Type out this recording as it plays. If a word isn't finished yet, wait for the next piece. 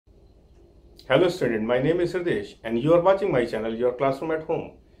Hello student, my name is Hridesh and you are watching my channel, Your Classroom at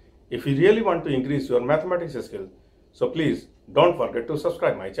Home. If you really want to increase your mathematics skill, so please don't forget to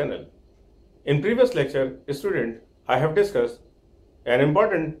subscribe my channel. In previous lecture, student, I have discussed an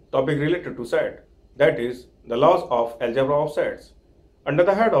important topic related to set, that is the laws of algebra of sets. Under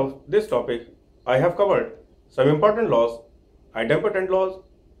the head of this topic, I have covered some important laws, idempotent laws,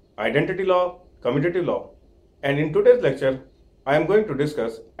 identity law, commutative law, and in today's lecture, I am going to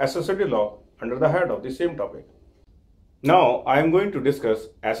discuss associative law under the head of the same topic. Now I am going to discuss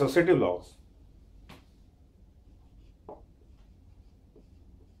associative laws.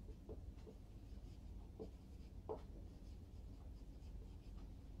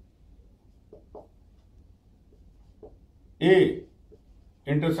 A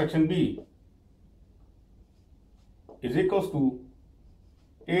intersection B is equals to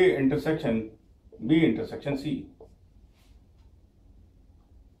A intersection B intersection C.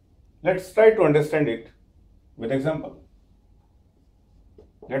 Let's try to understand it with example.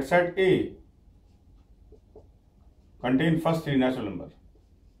 Let set A contain first three natural numbers.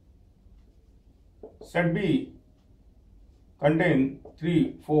 Set B contain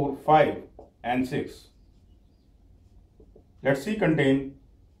 3, 4, 5 and 6. Let C contain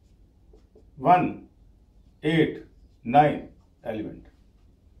 1, 8, 9 element.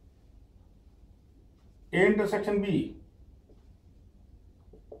 A intersection B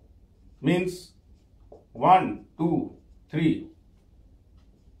means 1, 2, 3.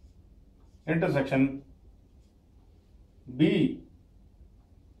 Intersection B,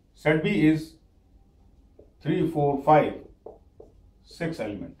 set B is 3, 4, 5, 6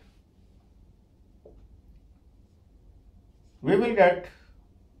 element. We will get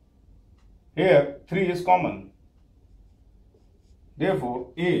here 3 is common.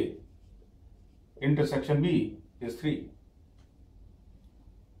 Therefore, A intersection B is 3.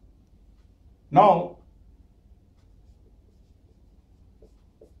 Now,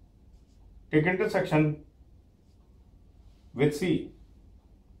 take intersection with C.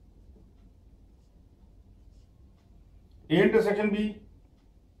 A intersection B,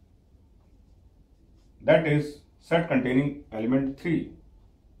 that is set containing element 3.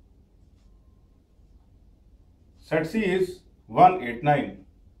 Set C is 1, 8, 9.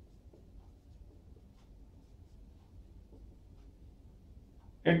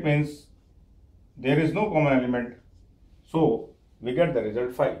 It means there is no common element, so we get the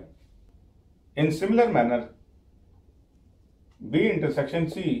result 5. In similar manner, B intersection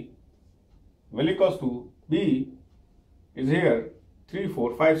C will equals to B is here 3,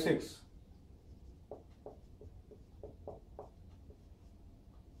 4, 5, 6.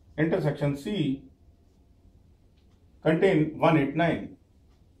 Intersection C contain 1, 8, 9.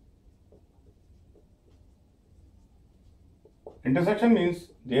 Intersection means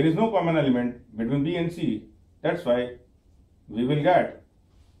there is no common element between B and C. That's why we will get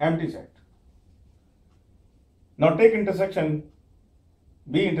empty set. Now take intersection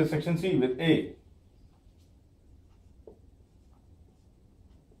B intersection C with A.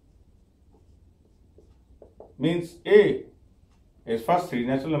 Means A is first three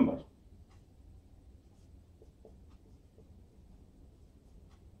natural number.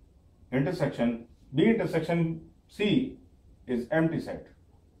 Intersection B intersection C is empty set.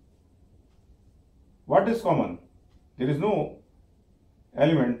 What is common? There is no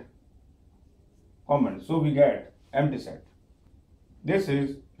element common, so we get empty set. This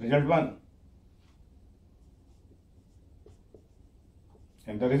is result 1.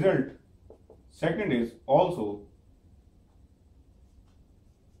 And the result second is also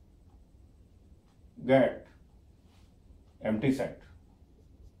get empty set.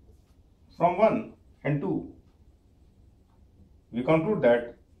 From 1 and 2, we conclude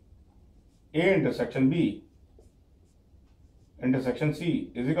that A intersection B intersection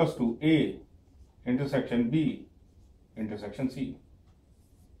C is equals to A intersection B intersection C.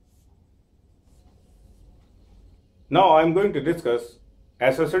 Now I am going to discuss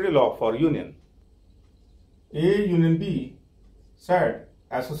associative law for union. A union B set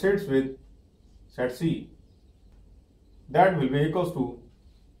associates with set C. That will be equals to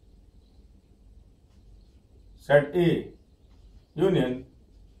set A union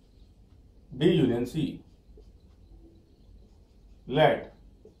B union C. Let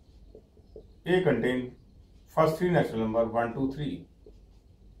A contain first three natural number 1, 2, 3.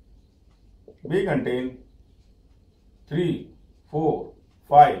 B contain 3, 4,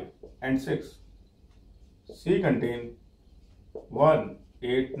 5 and 6. C contain 1,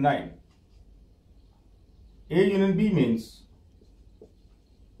 8, 9. A union B means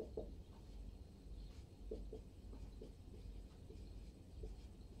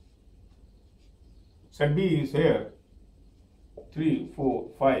set B is here 3, 4,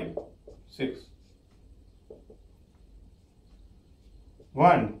 5, 6.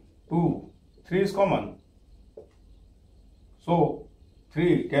 1, 2, 3 is common. So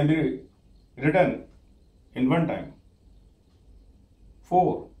 3 can be written in one time.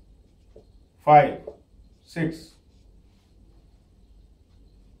 4, 5, 6.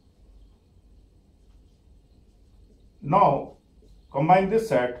 Now combine this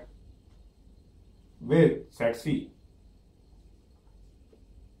set with set C.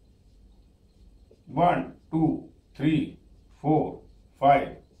 1, 2, 3, 4, 5,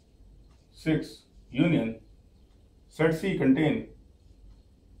 6 union. Set C contain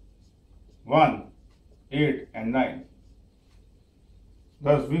 1, 8 and 9.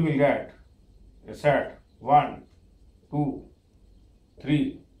 Thus we will get a set 1, 2,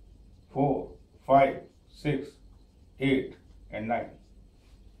 3, 4, 5, 6, 8 and 9.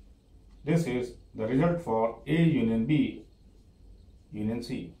 This is the result for A union B union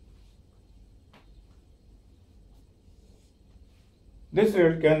C. This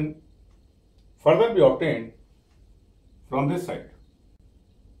result can further be obtained from this side.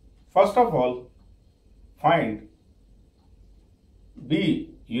 First of all, find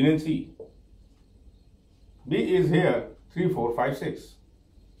B union C. B is here 3, 4, 5, 6.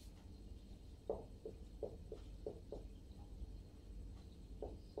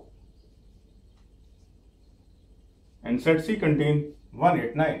 And set C contain 1,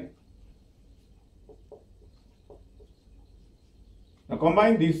 8, 9. Now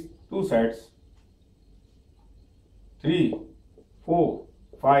combine these two sets 3, 4,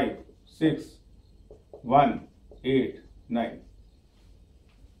 5, 6, 1, 8, 9.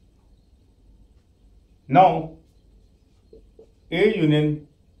 Now A union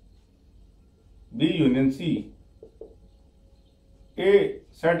B union C.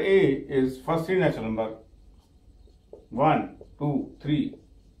 Set A is first 3 natural number 1, 2, 3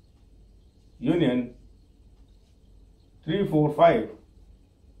 union 3, 4, 5,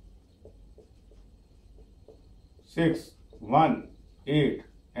 6, 1, 8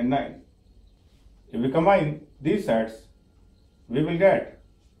 and 9. If we combine these sets, we will get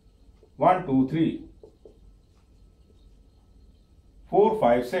 1, 2, 3, 4,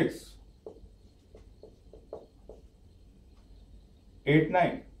 5, 6, 8,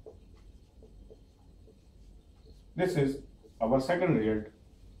 9. This is our second result.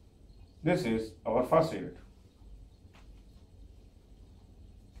 This is our first result.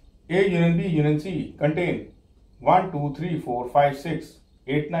 A union B union C contain 1, 2, 3, 4, 5, 6,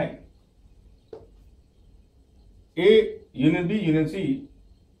 8, 9. A union B union C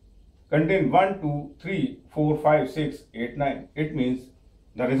contain 1, 2, 3, 4, 5, 6, 8, 9. It means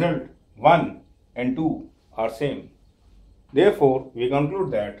the result 1 and 2 are same. Therefore, we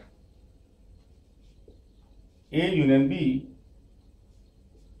conclude that A union B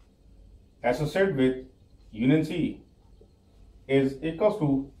associated with union C is equals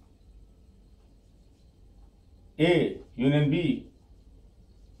to A union B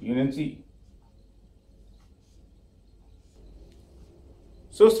union C.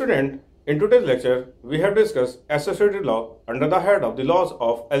 So student, in today's lecture, we have discussed associative law under the head of the laws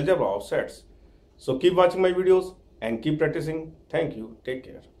of algebra of sets. So keep watching my videos and keep practicing. Thank you. Take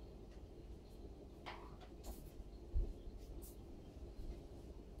care.